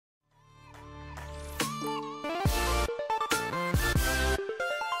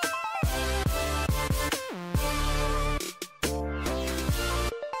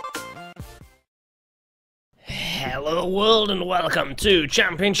Hello world and welcome to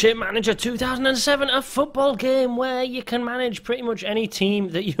Championship Manager 2007, a football game where you can manage pretty much any team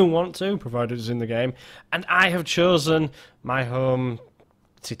that you want to, provided it's in the game. And I have chosen my home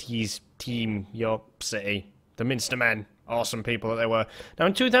city's team, York City, the Minster Men. Awesome people that they were. Now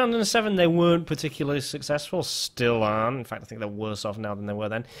in 2007 they weren't particularly successful, still aren't. In fact I think they're worse off now than they were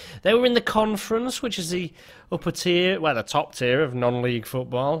then. They were in the conference, which is the upper tier, well the top tier of non-league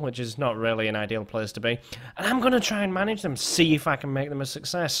football, which is not really an ideal place to be. And I'm going to try and manage them, see if I can make them a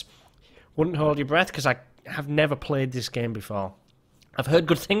success. Wouldn't hold your breath because I have never played this game before. I've heard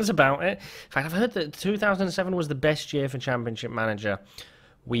good things about it. In fact I've heard that 2007 was the best year for Championship Manager.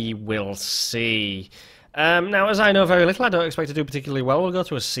 We will see. Now, as I know very little, I don't expect to do particularly well. We'll go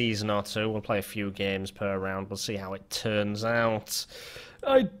to a season or two. We'll play a few games per round. We'll see how it turns out.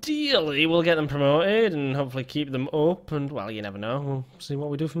 Ideally, we'll get them promoted and hopefully keep them up. And, well, you never know. We'll see what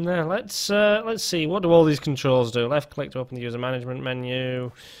we do from there. Let's see. What do all these controls do? Left click to open the user management menu.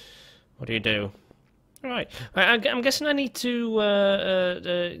 What do you do? All right. I'm guessing I need to...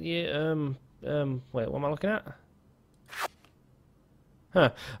 wait, what am I looking at?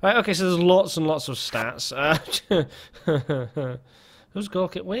 Huh. Right, okay, so there's lots and lots of stats. Who's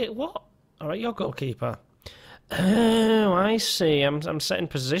goalkeeper? Wait, what? Alright, you're goalkeeper. Oh, I see. I'm setting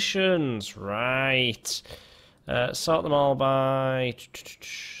positions. Right. Sort them all by...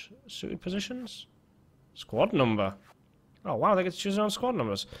 suited positions? Squad number. Oh, wow, they get to choose their own squad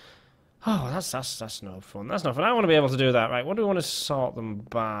numbers. Oh, that's no fun. That's no fun. I want to be able to do that. Right, what do we want to sort them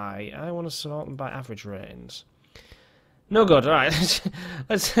by? I want to sort them by average ratings. No good. All right,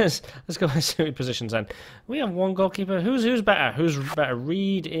 let's go by suited positions then. We have one goalkeeper. Who's better? Who's better?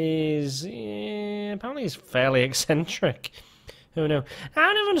 Reed is apparently he's fairly eccentric. Who knew?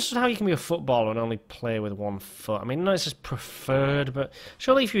 I never understood how you can be a footballer and only play with one foot. I mean, no, it's just preferred, but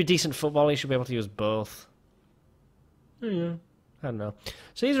surely if you're a decent footballer, you should be able to use both. Yeah, I don't know.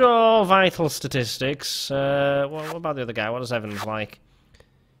 So these are all vital statistics. What about the other guy? What does Evans like?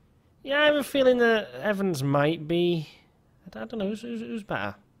 Yeah, I have a feeling that Evans might be. I don't know, who's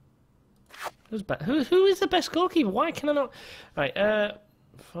better? Who's better? Who is the best goalkeeper? Why can I not... Right,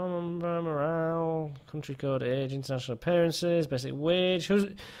 phone number, morale, country code, age, international appearances, basic wage.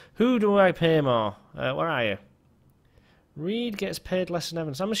 Who do I pay more? Where are you? Reed gets paid less than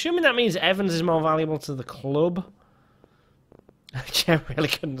Evans. I'm assuming that means Evans is more valuable to the club. I really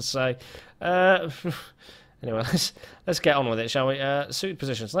couldn't say. Anyway, let's get on with it, shall we? Suited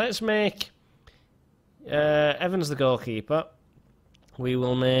positions. Let's make... Evans the goalkeeper. We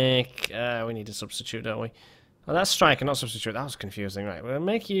will make... we need a substitute, don't we? Oh, that's striker, not substitute. That was confusing. Right, we'll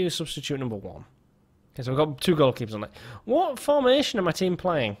make you substitute number 1. Okay, so we've got 2 goalkeepers on it. What formation are my team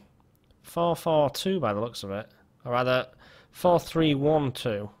playing? 4-4-2 by the looks of it. Or rather,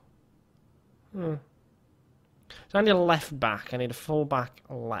 4-3-1-2. So I need a left back. I need a full back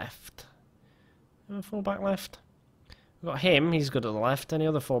left. A full back left? We've got him, he's good at the left, any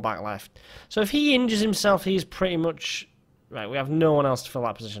other fullback left. So if he injures himself, he's pretty much... Right, we have no one else to fill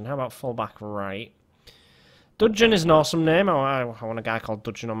that position. How about fullback right? Dudgeon is an awesome name. I want a guy called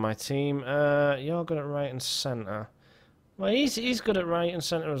Dudgeon on my team. You're good at right and centre. Well, he's good at right and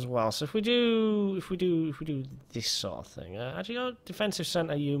centre as well. So if we do this sort of thing... actually, your defensive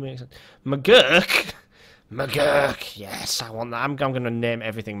centre, you make sense. McGurk? McGurk, yes, I want that. I'm going to name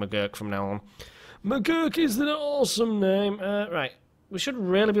everything McGurk from now on. McGurk is an awesome name. Right, we should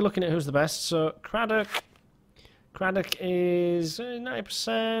really be looking at who's the best. So, Craddock is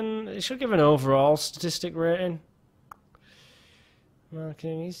 90%. It should give an overall statistic rating.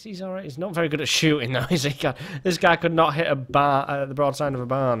 Okay, he's alright. He's not very good at shooting, though, is he? This guy could not hit a bar, the broadside of a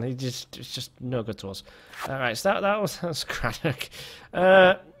barn. It's just no good to us. Alright, so that's Craddock.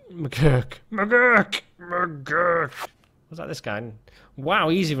 McGurk. Was that this guy? Wow,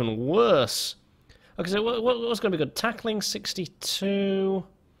 he's even worse. Okay, so what's going to be good? Tackling 62,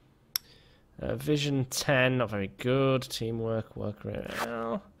 vision 10, not very good. Teamwork, work rate.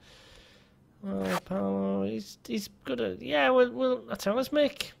 Well, Paolo, he's good at. Yeah, I tell you,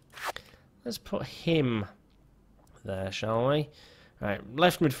 let's put him there, shall we? Right,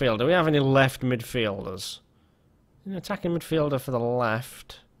 left midfielder. Do we have any left midfielders? An attacking midfielder for the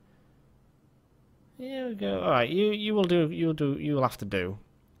left. Here we go. All right, you'll have to do.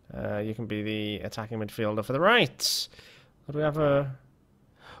 You can be the attacking midfielder for the right. What do we have a...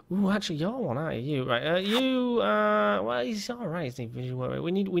 Ooh, actually, you're one, aren't you? Right, well, he's alright.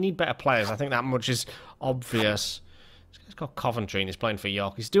 We need better players. I think that much is obvious. This guy's called Coventry and he's playing for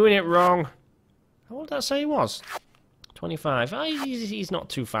York. He's doing it wrong. How old did I say he was? 25. He's not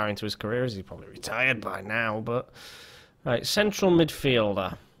too far into his career. He's probably retired by now, but... Right, central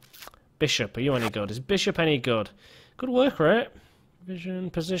midfielder. Bishop, are you any good? Is Bishop any good? Good work rate. Vision,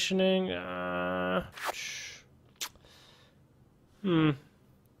 positioning. Suppose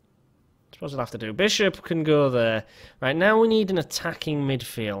I'll have to do. Bishop can go there. Right, now we need an attacking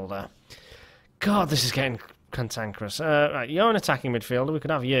midfielder. God, this is getting cantankerous. Right, you're an attacking midfielder. We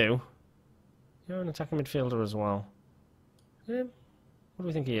could have you. You're an attacking midfielder as well. What do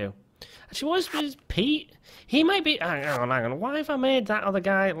we think of you? Actually, what is Pete? He might be... Hang on. Why have I made that other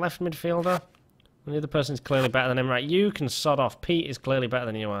guy left midfielder? And the other person's clearly better than him. Right, you can sod off. Pete is clearly better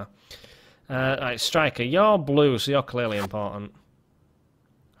than you are. Right, striker. You're blue, so you're clearly important.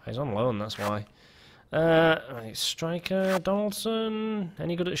 He's on loan, that's why. Right, striker. Donaldson.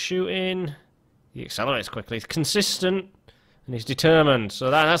 Any good at shooting? He accelerates quickly. He's consistent. And he's determined.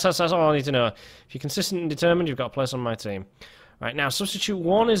 So that's all I need to know. If you're consistent and determined, you've got a place on my team. Right, now, substitute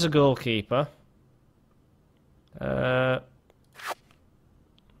 1 is a goalkeeper. Who's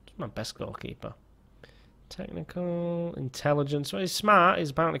my best goalkeeper? Technical, intelligence. Well, he's smart.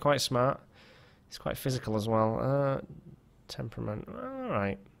 He's apparently quite smart. He's quite physical as well. Temperament.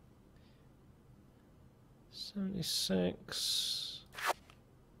 Alright. 76.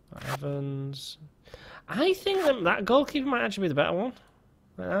 Evans. I think that goalkeeper might actually be the better one.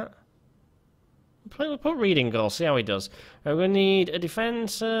 Like that. We'll put reading goal, see how he does. We're going to need a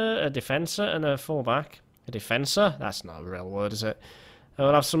defensor, and a fullback. A defensor? That's not a real word, is it?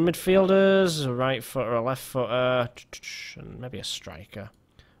 We'll have some midfielders, a right footer, a left footer, and maybe a striker.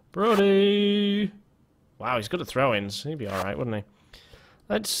 Brody! Wow, he's good at throw-ins. He'd be alright, wouldn't he?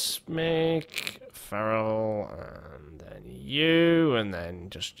 Let's make Farrell, and then you, and then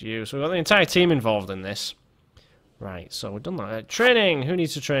just you. So we've got the entire team involved in this. Right, so we've done that. Training! Who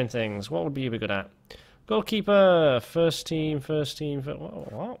needs to train things? What would you be good at? Goalkeeper! First team.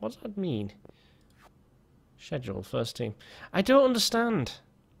 What does that mean? Schedule, first team. I don't understand.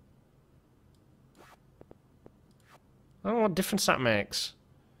 I don't know what difference that makes.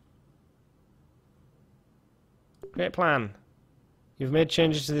 Great plan. You've made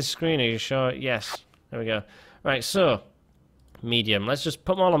changes to this screen, are you sure? Yes. There we go. Right, so, medium. Let's just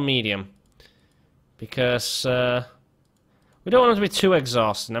put them all on medium. Because we don't want them to be too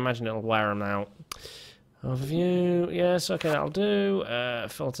exhausting. I imagine it'll wear them out. Overview, yes, okay, that'll do.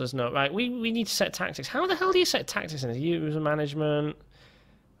 Filters, no. Right, we need to set tactics. How the hell do you set tactics in user management?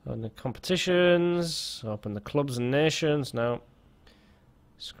 On the competitions, open the clubs and nations, no.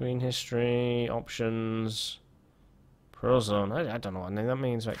 Screen history, options, pro zone. I don't know what that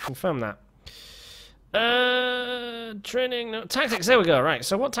means. Right, confirm that. Training, no. Tactics, there we go. Right,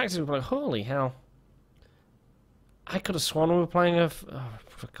 so what tactics are we playing? Holy hell. I could have sworn we were playing a... Oh,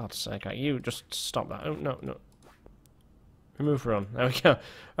 for God's sake, right, you just stop that. Oh, no. Remove run. There we go.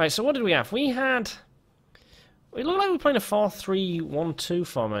 Right, so what did we have? We looked like we were playing a 4-3-1-2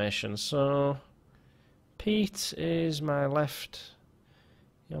 formation, so... Pete is my left.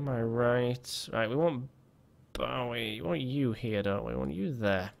 You're my right. Right, we want Bowie. We want you here, don't we? We want you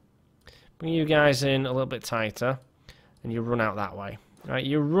there. Bring you guys in a little bit tighter, and you run out that way. Right,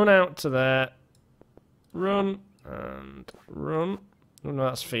 you run out to there. Run. And run. Oh, no,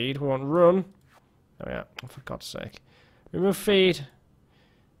 that's feed. We want run. Oh yeah, for God's sake. Remove feed.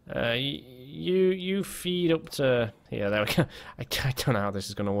 You feed up to here. There we go. I don't know how this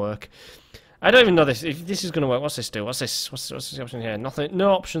is going to work. I don't even know this. If this is going to work, what's this do? What's this? What's this option here? Nothing.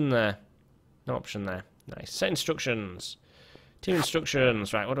 No option there. No option there. Nice. Set instructions. Team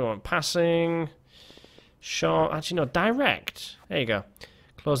instructions. Right. What do I want? Passing. Short. Actually, no. Direct. There you go.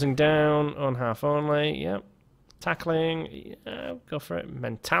 Closing down. On half only. Yep. Tackling, yeah, go for it.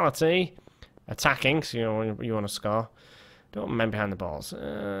 Mentality, attacking, so you want to score. Don't want men behind the balls.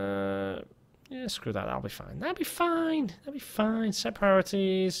 Yeah, screw that. That'll be fine. That'll be fine. That'll be fine. Set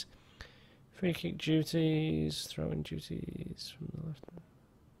priorities, free kick duties, throwing duties from the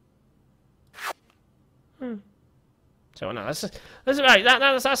left. So no, that's right.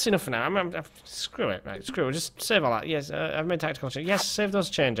 That's enough for now. Screw it. Right, screw it. Just save all that. Yes, I've made tactical changes. Yes, save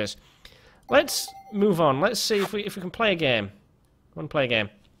those changes. Let's move on. Let's see if we can play a game. I want to play a game.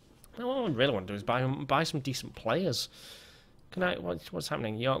 What I really want to do is buy some decent players. Can I? What's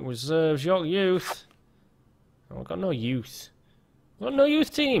happening? York reserves, York youth. Oh, we've got no youth. We've got no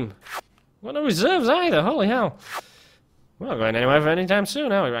youth team. We've got no reserves either. Holy hell! We're not going anywhere anytime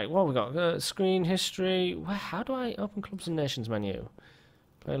soon, are we? Right. What we got? Screen history. How do I open clubs and nations menu?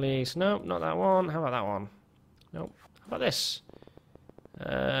 Play leagues. Nope, not that one. How about that one? Nope. How about this?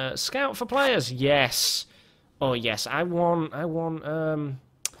 Scout for players, yes. Oh yes, I want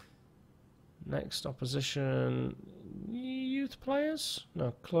next opposition youth players?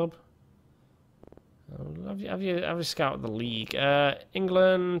 No, club. Have you scouted the league?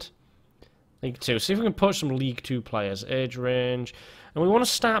 England, League 2. See if we can poach some League 2 players. Age range. And we want to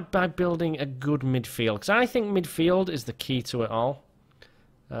start by building a good midfield, because I think midfield is the key to it all.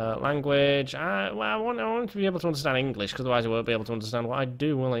 Language. Well, I want to be able to understand English, because otherwise I won't be able to understand what I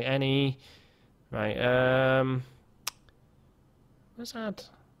do, will I? Any. Right, let's add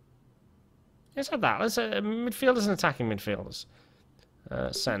that. Let's midfielders and attacking midfielders.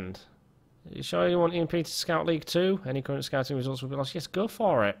 Send. Are you sure you want EMP to scout League 2? Any current scouting results will be lost? Yes, go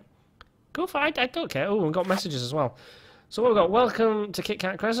for it. Go for it. I don't care. Oh, we've got messages as well. So what we've got, welcome to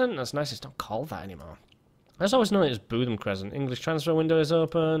Kitkat Crescent. That's nice, it's not called that anymore. Let's always know it as Bootham Crescent. English transfer window is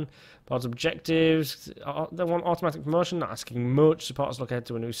open. Board's objectives. They want automatic promotion, not asking much. Supporters look ahead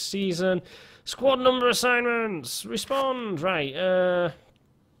to a new season. Squad number assignments. Respond. Right. Yeah,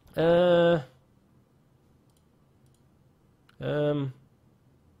 I'll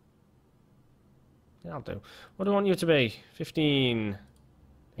do. What do I want you to be? 15.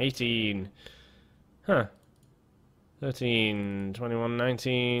 18. Huh. 13, 21,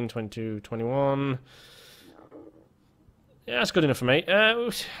 19, 22, 21. Yeah, that's good enough for me. I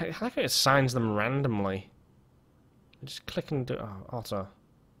like how it assigns them randomly. Just click and do... Oh, auto.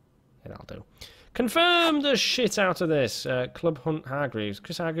 Yeah, that'll do. Confirm the shit out of this. Club Hunt Hargreaves.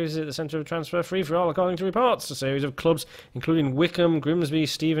 Chris Hargreaves is at the centre of transfer free for all, according to reports. A series of clubs, including Wickham, Grimsby,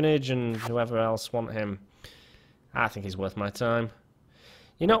 Stevenage, and whoever else want him. I think he's worth my time.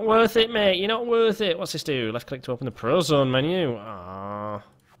 You're not worth it, mate. You're not worth it. What's this do? Left click to open the Pro Zone menu. Ah,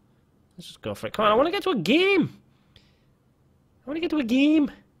 let's just go for it. Come on, I want to get to a game. I want to get to a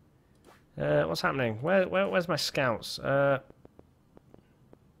game. What's happening? Where's my scouts? Where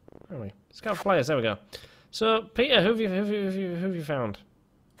are we? Scout players. There we go. So, Peter, who have you found?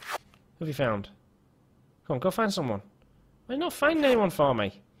 Who have you found? Come on, go find someone. Why are you not finding anyone for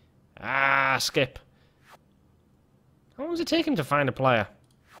me? Ah, skip. How long does it take him to find a player?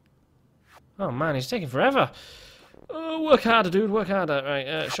 Oh man, he's taking forever. Oh, work harder, dude. Work harder. Right,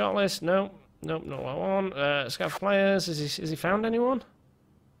 shortlist. No, nope, not what I want. Scout for players. Has he found anyone?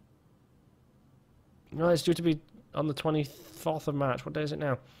 No, it's due to be on the 24th of March. What day is it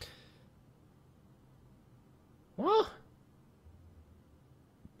now? What?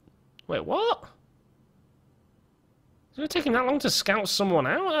 Wait, what? Is it taking that long to scout someone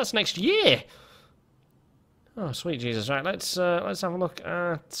out? That's next year. Oh, sweet Jesus! Right, let's have a look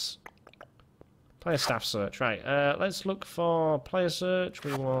at player staff search. Right, let's look for player search.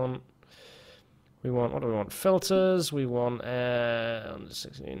 We want what do we want? Filters. We want under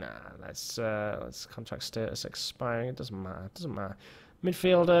 16. Nah, let's contract status expiring. It doesn't matter. It doesn't matter.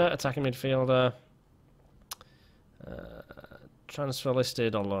 Midfielder, attacking midfielder, transfer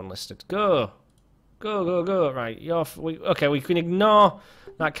listed or loan listed. Go. Go, go, go. Right, okay, we can ignore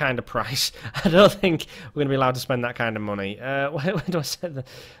that kind of price. I don't think we're going to be allowed to spend that kind of money. Where do I set the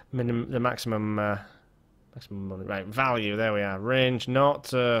maximum money? Right, value, there we are. Range,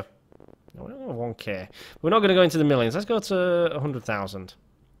 not 1k. We're not going to go into the millions. Let's go to 100,000.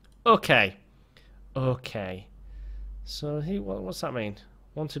 Okay. Okay. So, what's that mean?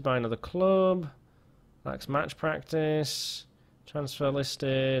 Wanted by another club. Lacks match practice. Transfer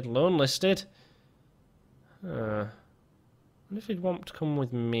listed. Loan listed. I wonder if he'd want to come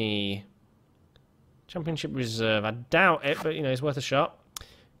with me. Championship reserve. I doubt it, but you know, he's worth a shot.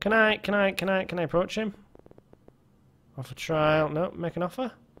 Can I approach him? Offer trial. No, make an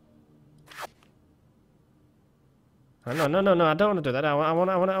offer. Oh, no, I don't want to do that. I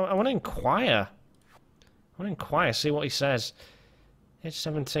want to inquire. I want to inquire, see what he says. Age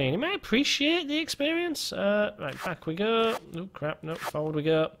 17. He might appreciate the experience. Right, back we go. Oh crap, no, forward we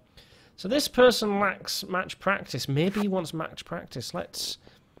go. So this person lacks match practice. Maybe he wants match practice. Let's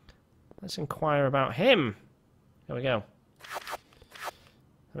inquire about him. There we go.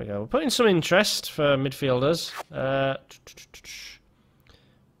 There we go. We're putting some interest for midfielders.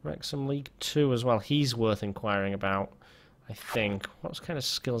 Wrexham League 2 as well. He's worth inquiring about, I think. What kind of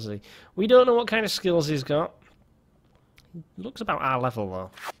skills is he? We don't know what kind of skills he's got. He looks about our level though.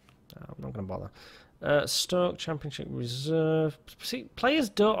 I'm not going to bother. Stoke Championship Reserve. See, players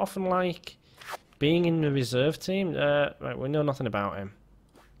don't often like being in the reserve team. Right, we know nothing about him.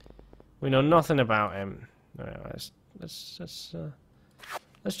 We know nothing about him. Right, let's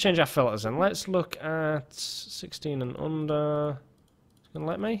change our filters and let's look at 16 and under. Is it gonna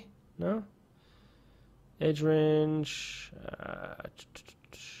let me? No. Age range.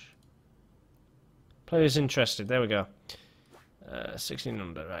 Players interested. There we go. 16 and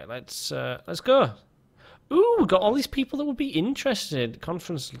under. Right, let's go. Ooh, we've got all these people that would be interested.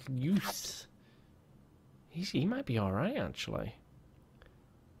 Conference youth. He might be all right actually.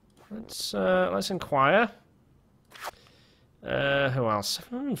 Let's inquire. Who else?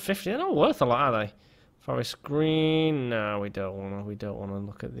 750. They're not worth a lot, are they? Forest Green. No, we don't want to. We don't want to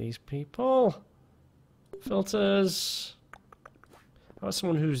look at these people. Filters. How about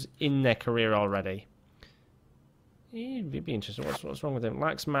someone who's in their career already? He'd be interesting. What's wrong with him?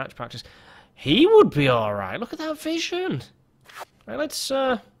 Lacks match practice. He would be all right. Look at that vision. Right, let's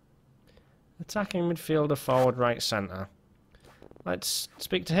attacking midfielder, forward, right, centre. Let's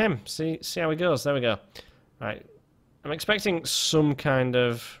speak to him. See how he goes. There we go. Right. I'm expecting some kind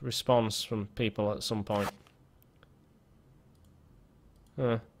of response from people at some point.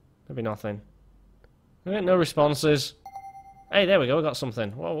 Maybe nothing. Okay, no responses. Hey, there we go. We got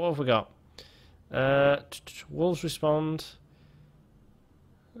something. What have we got? Wolves respond.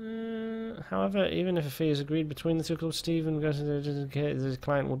 However, even if a fee is agreed between the two clubs, Stephen the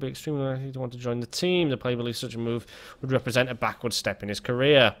client would be extremely likely to want to join the team. The player believes such a move would represent a backward step in his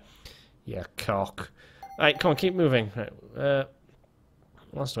career. Yeah, cock. Right, come on, keep moving. Right,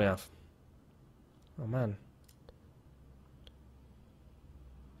 what else do we have? Oh man,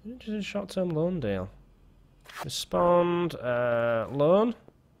 a short-term loan deal. Respond. Loan.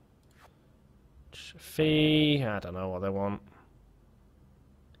 Fee. I don't know what they want.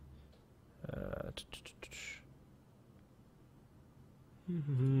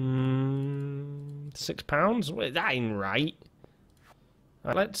 £6? Wait, that ain't right.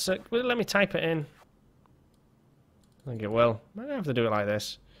 Right, let's let me type it in. I think it will. Might have to do it like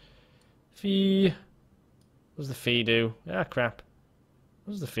this. Fee. What does the fee do? Ah, crap.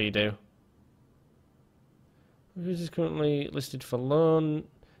 What does the fee do? Who's currently listed for loan?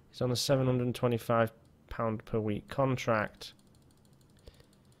 He's on a £725 per week contract.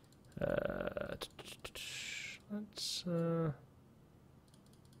 Let's offer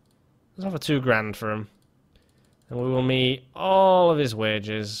 £2,000 for him, and we will meet all of his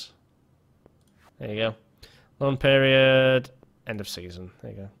wages. There you go. Loan period, end of season.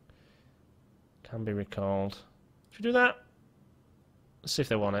 There you go. Can be recalled. Should we do that? Let's see if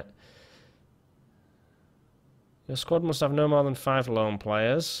they want it. Your squad must have no more than 5 loan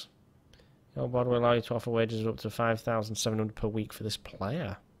players. Your board will allow you to offer wages of up to £5,700 per week for this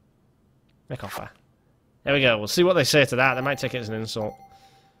player. Make offer. There we go. We'll see what they say to that. They might take it as an insult.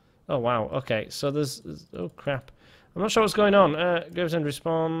 Oh, wow. Okay, so there's oh, crap. I'm not sure what's going on. Gravesend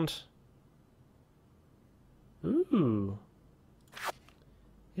respond. Ooh.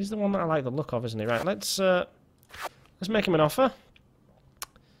 He's the one that I like the look of, isn't he? Right, let's make him an offer.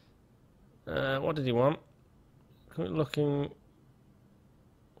 What did he want? Looking...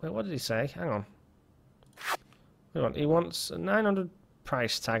 Wait, what did he say? Hang on. He wants a 900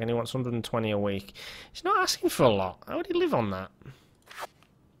 price tag and he wants 120 a week. He's not asking for a lot. How would he live on that?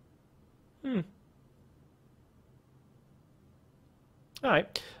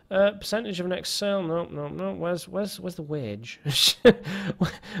 Alright. Percentage of next sale? No. Where's the wage? Where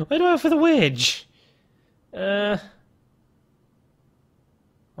do I offer the wage?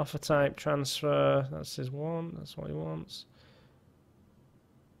 Offer type, transfer. That's his one. That's what he wants.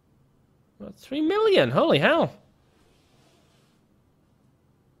 3 million! Holy hell!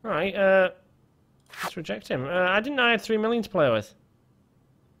 Alright, let's reject him. I didn't know I had 3 million to play with.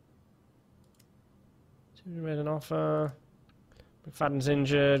 We made an offer. McFadden's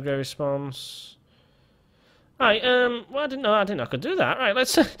injured, great response. Alright, well I didn't know I could do that. Right,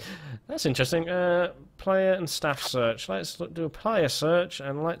 let's that's interesting. Player and staff search. Let's do a player search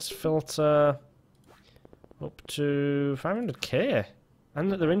and let's filter up to 500k.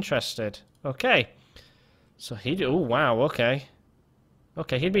 And that they're interested. Okay. So he'd... Oh, wow, okay.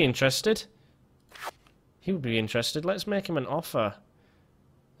 Okay, he'd be interested. He would be interested. Let's make him an offer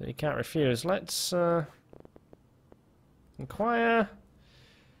that he can't refuse. Let's inquire.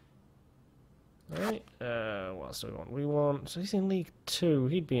 Alright. What else do we want? We want... So he's in League 2.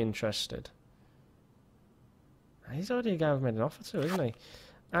 He'd be interested. He's already a guy we've made an offer to, isn't he?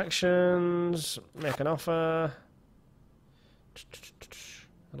 Actions. Make an offer.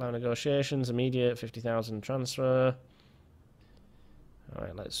 Allow negotiations, immediate, 50,000 transfer.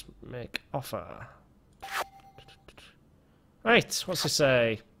 Alright, let's make offer. Right, what's he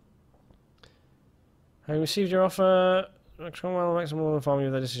say? Having received your offer, Cromwell maximum will inform you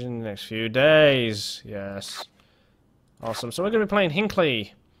of the decision in the next few days. Yes. Awesome. So we're going to be playing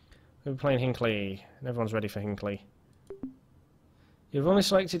Hinckley. We're playing Hinckley. And everyone's ready for Hinckley. You've only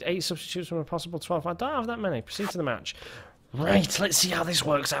selected 8 substitutes from a possible 12. I don't have that many. Proceed to the match. Right, let's see how this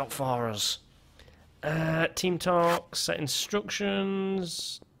works out for us. Team talk, set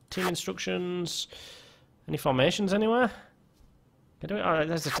instructions, team instructions. Any formations anywhere? Can do it. Alright,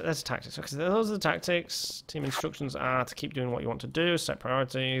 there's the tactics. Okay, those are the tactics. Team instructions are to keep doing what you want to do, set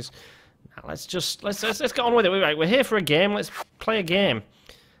priorities. Now, let's get on with it. Right, we're here for a game. Let's play a game,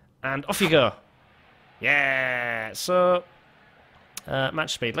 and off you go. Yeah. So,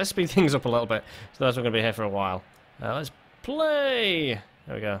 match speed. Let's speed things up a little bit. So those are going to be here for a while. Let's play.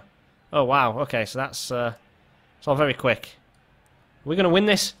 There we go. Oh wow. Okay, so that's it's all very quick. Are we going to win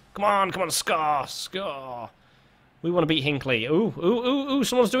this? Come on, score, score. We want to beat Hinckley. Ooh, ooh, ooh, ooh,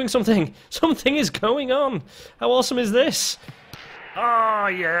 someone's doing something. Something is going on. How awesome is this? Oh,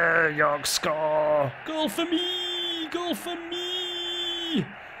 yeah, York score. Goal for me, goal for me.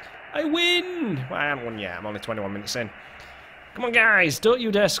 I win. Well, I haven't won yet. I'm only 21 minutes in. Come on, guys. Don't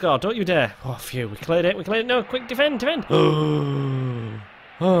you dare score. Don't you dare. Oh, phew. We cleared it. We cleared it. No, quick, defend, defend.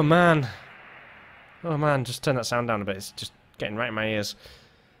 Oh, man. Oh, man. Just turn that sound down a bit. It's just getting right in my ears.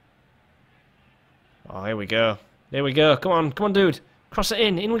 Oh, here we go. There we go. Come on, dude. Cross it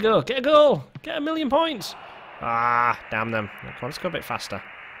in. In we go. Get a goal. Get 1,000,000 points. Ah, damn them. Come on, let's go a bit faster.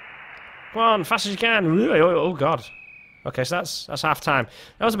 Come on, fast as you can. Oh, God. Okay, so that's half time.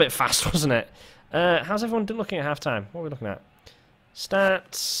 That was a bit fast, wasn't it? How's everyone looking at half time? What are we looking at?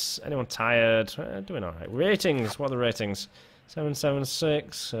 Stats. Anyone tired? Doing all right. Ratings. What are the ratings?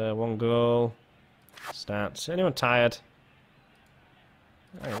 776. 1 goal. Stats. Anyone tired?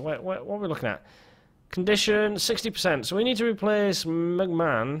 Hey, what are we looking at? Condition 60%. So we need to replace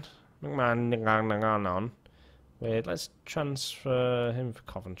McMahon. Wait, let's transfer him for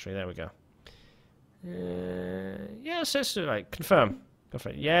Coventry. There we go. Yes, let's do it. Right. Confirm. Go for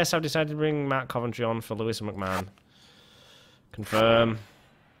it. Yes, I've decided to bring Matt Coventry on for Lewis and McMahon. Confirm.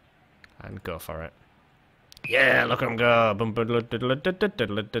 And go for it. Yeah, look at him go. Oh,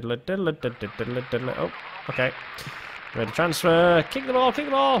 okay. Ready to transfer. Kick the ball, kick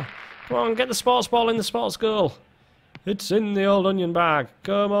the ball. Come on, get the sports ball in the sports goal. It's in the old onion bag.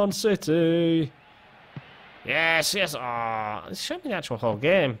 Come on, City. Yes, yes. Oh, it showed me the actual whole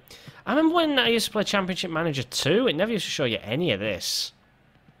game. I remember when I used to play Championship Manager 2, it never used to show you any of this.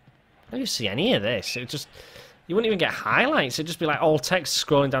 I never used to see any of this. It just, you wouldn't even get highlights. It'd just be like all text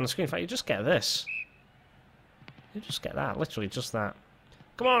scrolling down the screen. In fact, you just get this. You just get that, literally just that.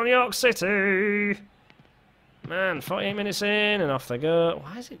 Come on, York City. Man, 48 minutes in and off they go.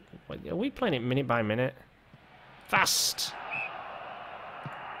 Why is it... Are we playing it minute by minute? Fast.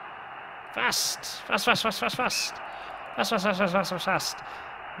 Fast. Fast, fast, fast, fast, fast. Fast, fast, fast, fast, fast, fast, fast.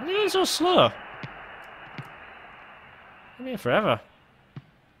 Why are you going so slow? I'm here forever.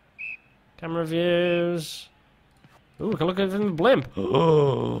 Camera views. Ooh, we can look at it from the blimp.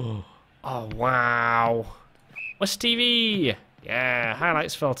 Oh, wow. What's TV? Yeah,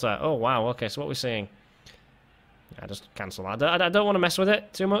 highlights filter. Oh, wow. Okay, so what we're seeing... Yeah, just cancel that. I don't want to mess with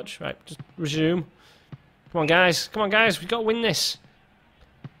it too much. Right, just resume. Come on, guys. Come on, guys. We've got to win this.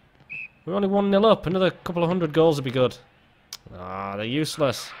 We're only 1-0 up. Another couple of 100 goals would be good. Ah, they're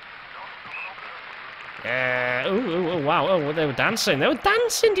useless. Yeah. Ooh, wow. Oh, they were dancing. They were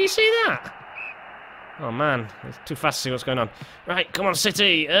dancing. Do you see that? Oh, man. It's too fast to see what's going on. Right, come on,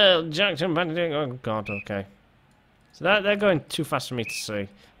 City. Jackson. Oh, God, okay. So they're going too fast for me to see. And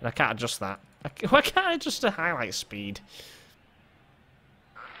I can't adjust that. Why can't I adjust the highlight speed?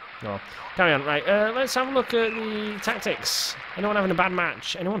 No. Carry on. Right, let's have a look at the tactics. Anyone having a bad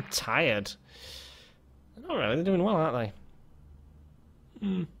match? Anyone tired? Not really. They're doing well, aren't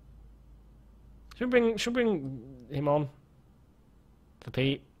they? Should we bring him on? For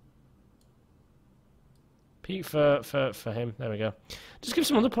Pete? Pete for him. There we go. Just give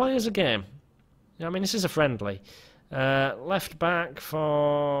some other players a game. I mean, this is a friendly. Left back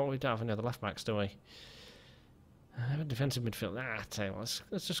for... We don't have any other left backs, do we? Defensive midfield. I tell you what,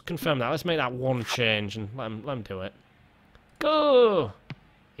 let's just confirm that. Let's make that one change and let him do it. Go!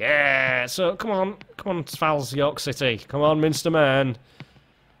 Yeah! So, come on, Sval's York City. Come on, Minster Man.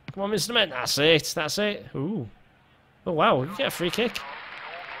 Come on, Minster Man. That's it, that's it. Ooh. Oh, wow, we get a free kick.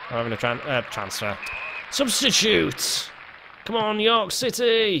 I'm having a transfer. Substitute! Come on, York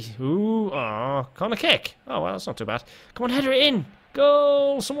City! Ooh, oh, corner kick. Oh, well, that's not too bad. Come on, header it in!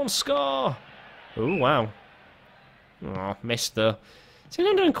 Goal! Someone score! Ooh, wow. Oh, missed though. See,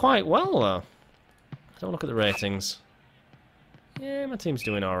 I'm doing quite well though. Don't look at the ratings. Yeah, my team's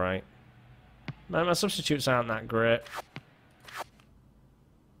doing alright. My substitutes aren't that great.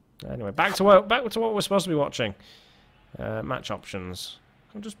 Anyway, back to what we're supposed to be watching. Match options.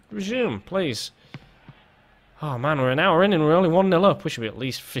 I'll just resume, please. Oh man, we're an hour in and we're only 1-0 up. We should be at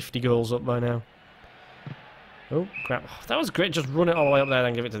least 50 goals up by now. Oh, crap. Oh, that was great. Just run it all the way up there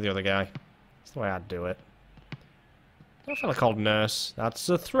and give it to the other guy. That's the way I'd do it. That fella called Nurse. That's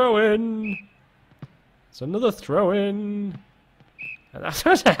a throw-in. It's another throw-in. That's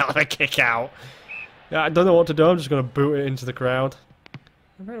a hell of a kick out. Yeah, I don't know what to do. I'm just going to boot it into the crowd.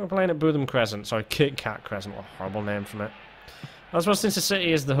 I think we're playing at Bootham Crescent. Sorry, Kitkat Crescent. What a horrible name from it. I suppose since the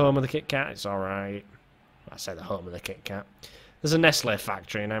city is the home of the Kitkat, it's alright. I say the home of the Kitkat. There's a Nestle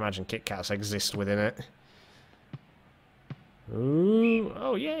factory, and I imagine Kitkats exist within it. Ooh,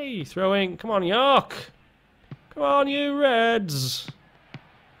 oh yay, throwing. Come on, York. Come on, you Reds.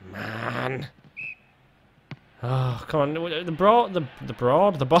 Man. Oh, come on. The Broad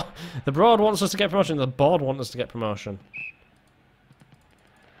wants us to get promotion. The board wants us to get promotion.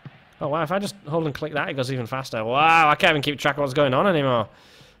 Oh, wow, if I just hold and click that, it goes even faster. Wow, I can't even keep track of what's going on anymore.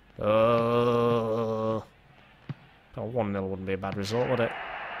 Oh, 1-0 wouldn't be a bad result, would it?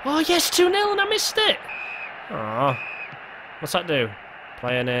 Oh, yes, 2-0, and I missed it. Oh. What's that do?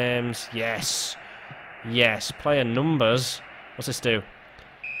 Player names. Yes. Yes. Player numbers. What's this do?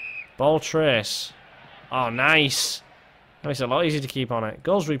 Ball trace. Oh, nice. That makes it a lot easier to keep on it.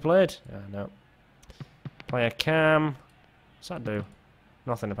 Goals replayed. No. Player cam. What's that do?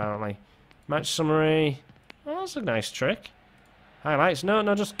 Nothing, apparently. Match summary. Oh, that's a nice trick. Highlights. No,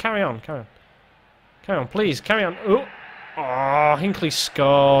 just carry on. Carry on. Carry on, please. Carry on. Oh, Hinckley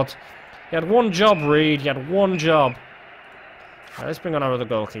scored. He had one job, Reed. He had one job. Right, let's bring on our other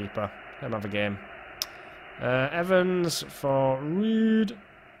goalkeeper. Let him have a game. Evans for Reed.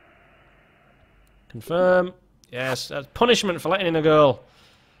 Confirm. Yes, that's punishment for letting in a goal.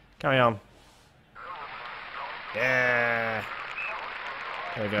 Carry on. Yeah.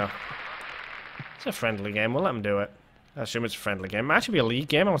 There we go. It's a friendly game. We'll let them do it. I assume it's a friendly game. It might actually be a league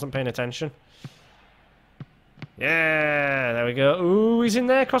game. I wasn't paying attention. Yeah, there we go. Ooh, he's in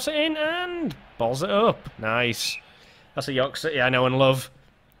there. Cross it in and balls it up. Nice. That's a York City I know and love.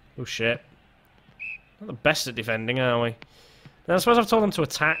 Oh, shit. Not the best at defending, are we? Now, I suppose I've told them to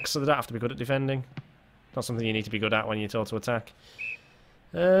attack, so they don't have to be good at defending. Not something you need to be good at when you're told to attack.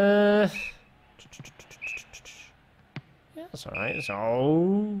 Yeah, that's alright.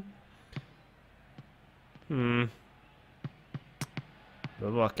 So,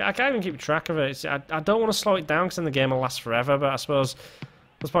 I can't even keep track of it. I don't want to slow it down because then the game will last forever, but I suppose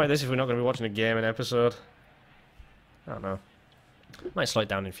what's the point of this if we're not going to be watching a game an episode? I don't know. Might slow it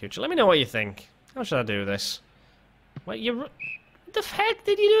down in future. Let me know what you think. How should I do this? Wait, what the heck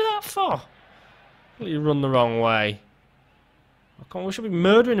did you do that for? You run the wrong way. Oh, come on, we should be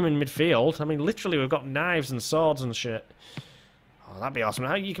murdering him in midfield. I mean, literally, we've got knives and swords and shit. Oh, that'd be awesome.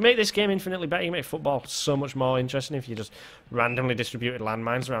 You can make this game infinitely better. You can make football so much more interesting if you just randomly distributed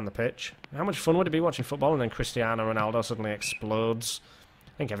landmines around the pitch. How much fun would it be watching football and then Cristiano Ronaldo suddenly explodes?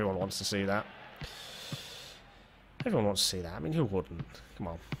 I think everyone wants to see that. Everyone wants to see that. I mean, who wouldn't? Come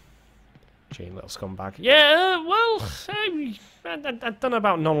on. Gene, little scumbag. Yeah, well, I don't know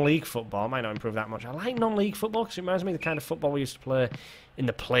about non-league football. It might not improve that much. I like non-league football because it reminds me of the kind of football we used to play in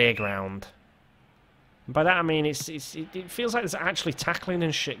the playground. And by that I mean it feels like there's actually tackling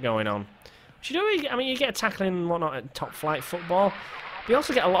and shit going on. Which I mean, you get tackling and whatnot at top-flight football. But you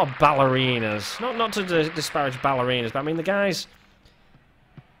also get a lot of ballerinas. Not to disparage ballerinas, but I mean the guys.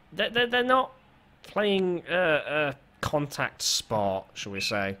 They're not playing contact sport, shall we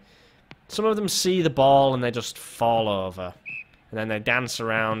say. Some of them see the ball and they just fall over. And then they dance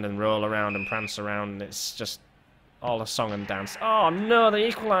around and roll around and prance around and it's just all a song and dance. Oh no, they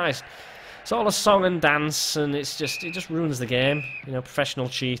equalised. It's all a song and dance and it just ruins the game. You know, professional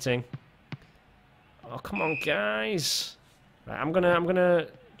cheating. Oh, come on, guys. Right, I'm gonna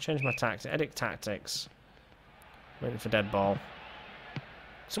change my tactics. Edit tactics. Waiting for dead ball.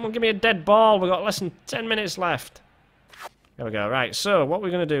 Someone give me a dead ball. We've got less than 10 minutes left. There we go. Right, so what we're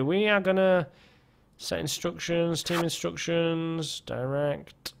going to do, we are going to set instructions, team instructions,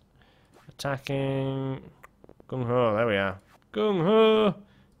 direct, attacking, gung-ho, there we are. Gung-ho,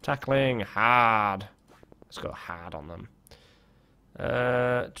 tackling, hard. Let's go hard on them.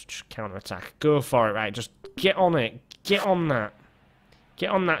 Counter-attack, go for it, right, just get on it, get on that. Get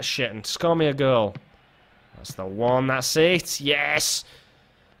on that shit and score me a goal. That's the one, that's it, yes!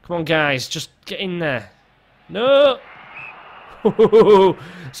 Come on, guys, just get in there. No!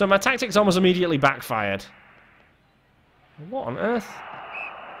 So my tactics almost immediately backfired. What on earth?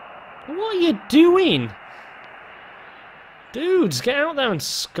 What are you doing? Dudes, get out there and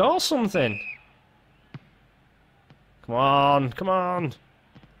score something. Come on, come on.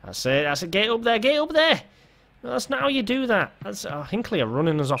 That's it, that's it. Get up there, get up there. No, that's not how you do that. That's Hinckley are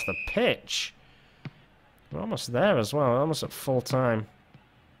running us off the pitch. We're almost there as well, almost at full time.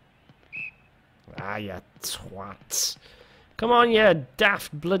 Ah, you twats. Come on, you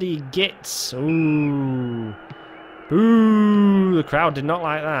daft bloody gits. Ooh. Boo. The crowd did not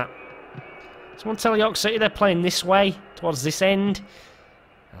like that. Someone tell York City they're playing this way, towards this end.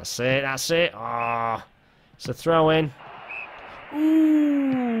 That's it, that's it. Ah. It's a throw in.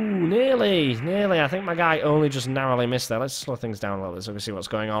 Ooh, nearly. I think my guy only just narrowly missed there. Let's slow things down a little bit so we see what's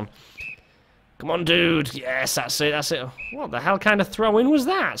going on. Come on, dude. Yes, that's it. What the hell kind of throw-in was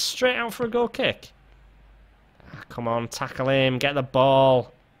that? Straight out for a goal kick. Ah, come on, tackle him. Get the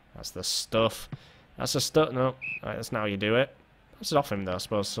ball. That's the stuff. That's the stuff. No. Right, that's now how you do it. That's off him, though, I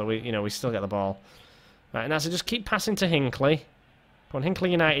suppose. So, we still get the ball. Right, and that's it. Just keep passing to Hinckley. Come on, Hinckley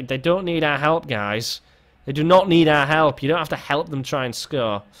United. They don't need our help, guys. They do not need our help. You don't have to help them try and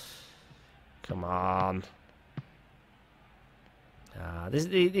score. Come on.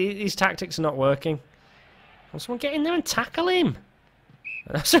 These tactics are not working. Will someone get in there and tackle him?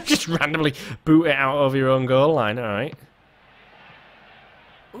 So just randomly boot it out over your own goal line, alright.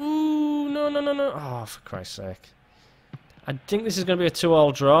 Ooh, no. Oh, for Christ's sake. I think this is going to be a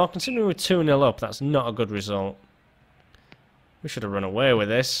 2-2 draw. Considering we're 2-0 up, that's not a good result. We should have run away with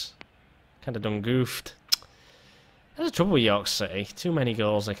this. Kind of done goofed. There's the trouble with York City. Too many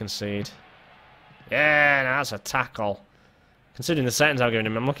goals they concede. Yeah, no, that's a tackle. Considering the settings I've given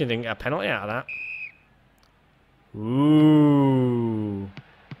him, I'm lucky I didn't get a penalty out of that. Ooh.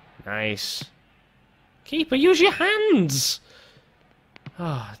 Nice. Keeper, use your hands!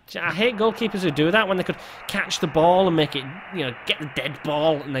 Oh, I hate goalkeepers who do that when they could catch the ball and make it, get the dead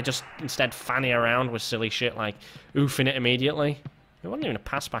ball, and they just instead fanny around with silly shit like oofing it immediately. It wasn't even a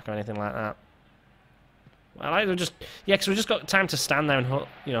pass back or anything like that. Well, I just, because we just got time to stand there and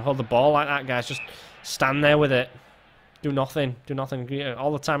hold the ball like that, guys. Just stand there with it. Do nothing.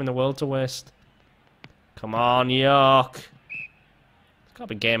 All the time in the world to waste. Come on, York. It's got to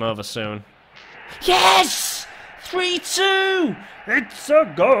be game over soon. Yes! 3-2! It's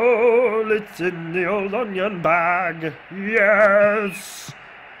a goal! It's in the old onion bag! Yes!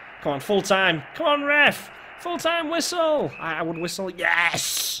 Come on, full time. Come on, ref! Full time whistle! I would whistle.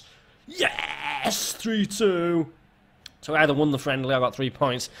 Yes! Yes! 3-2. So I either won the friendly or got 3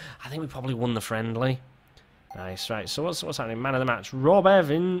 points. I think we probably won the friendly. Nice, right. So what's happening? Man of the match. Rob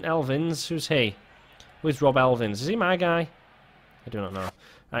Elvins. Who's he? Who's Rob Elvins? Is he my guy? I do not know.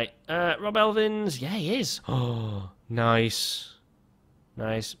 Right, Rob Elvins. Yeah, he is. Oh, nice.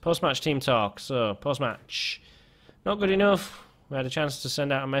 Nice. Post-match team talk. So, post-match. Not good enough. We had a chance to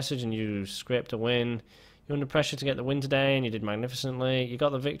send out a message and you scraped a win. You're under pressure to get the win today and you did magnificently. You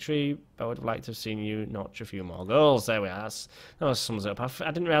got the victory, but I would have liked to have seen you notch a few more goals. There we are. That sums it up.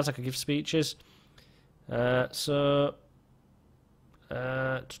 I didn't realise I could give speeches. Who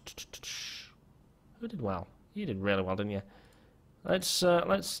did well? You did really well, didn't you? Let's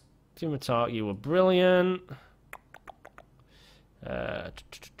give him a talk. You were brilliant. We'll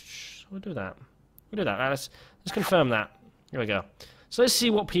do that. Right, let's confirm that. Here we go. So let's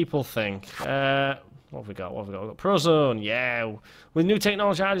see what people think. What have we got? We've got Prozone. Yeah. With new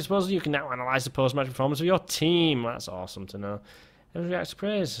technology at your disposal, you can now analyse the post-match performance of your team. That's awesome to know. Everyone reacts to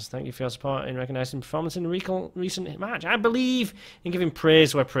praise. Thank you for your support in recognising performance in the recent match. I believe in giving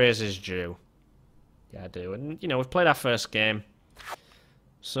praise where praise is due. Yeah, I do. And, we've played our first game.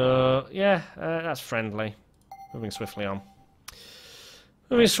 So, yeah, that's friendly. Moving swiftly on.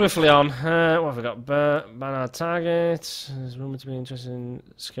 What have we got? Ban our target. There's rumoured to be interested in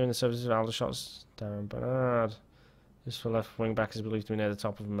securing the services of Aldershot's Darren Bernard. This for left wing back is believed to be near the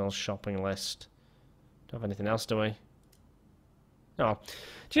top of Mill's shopping list. Don't have anything else, do we? No.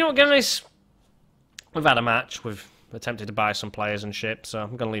 Do you know what, guys? We've had a match. We've attempted to buy some players and shit, so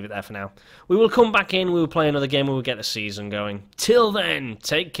I'm going to leave it there for now. We will come back in. We will play another game. We will get the season going. Till then,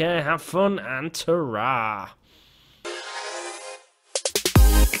 take care, have fun, and ta-ra.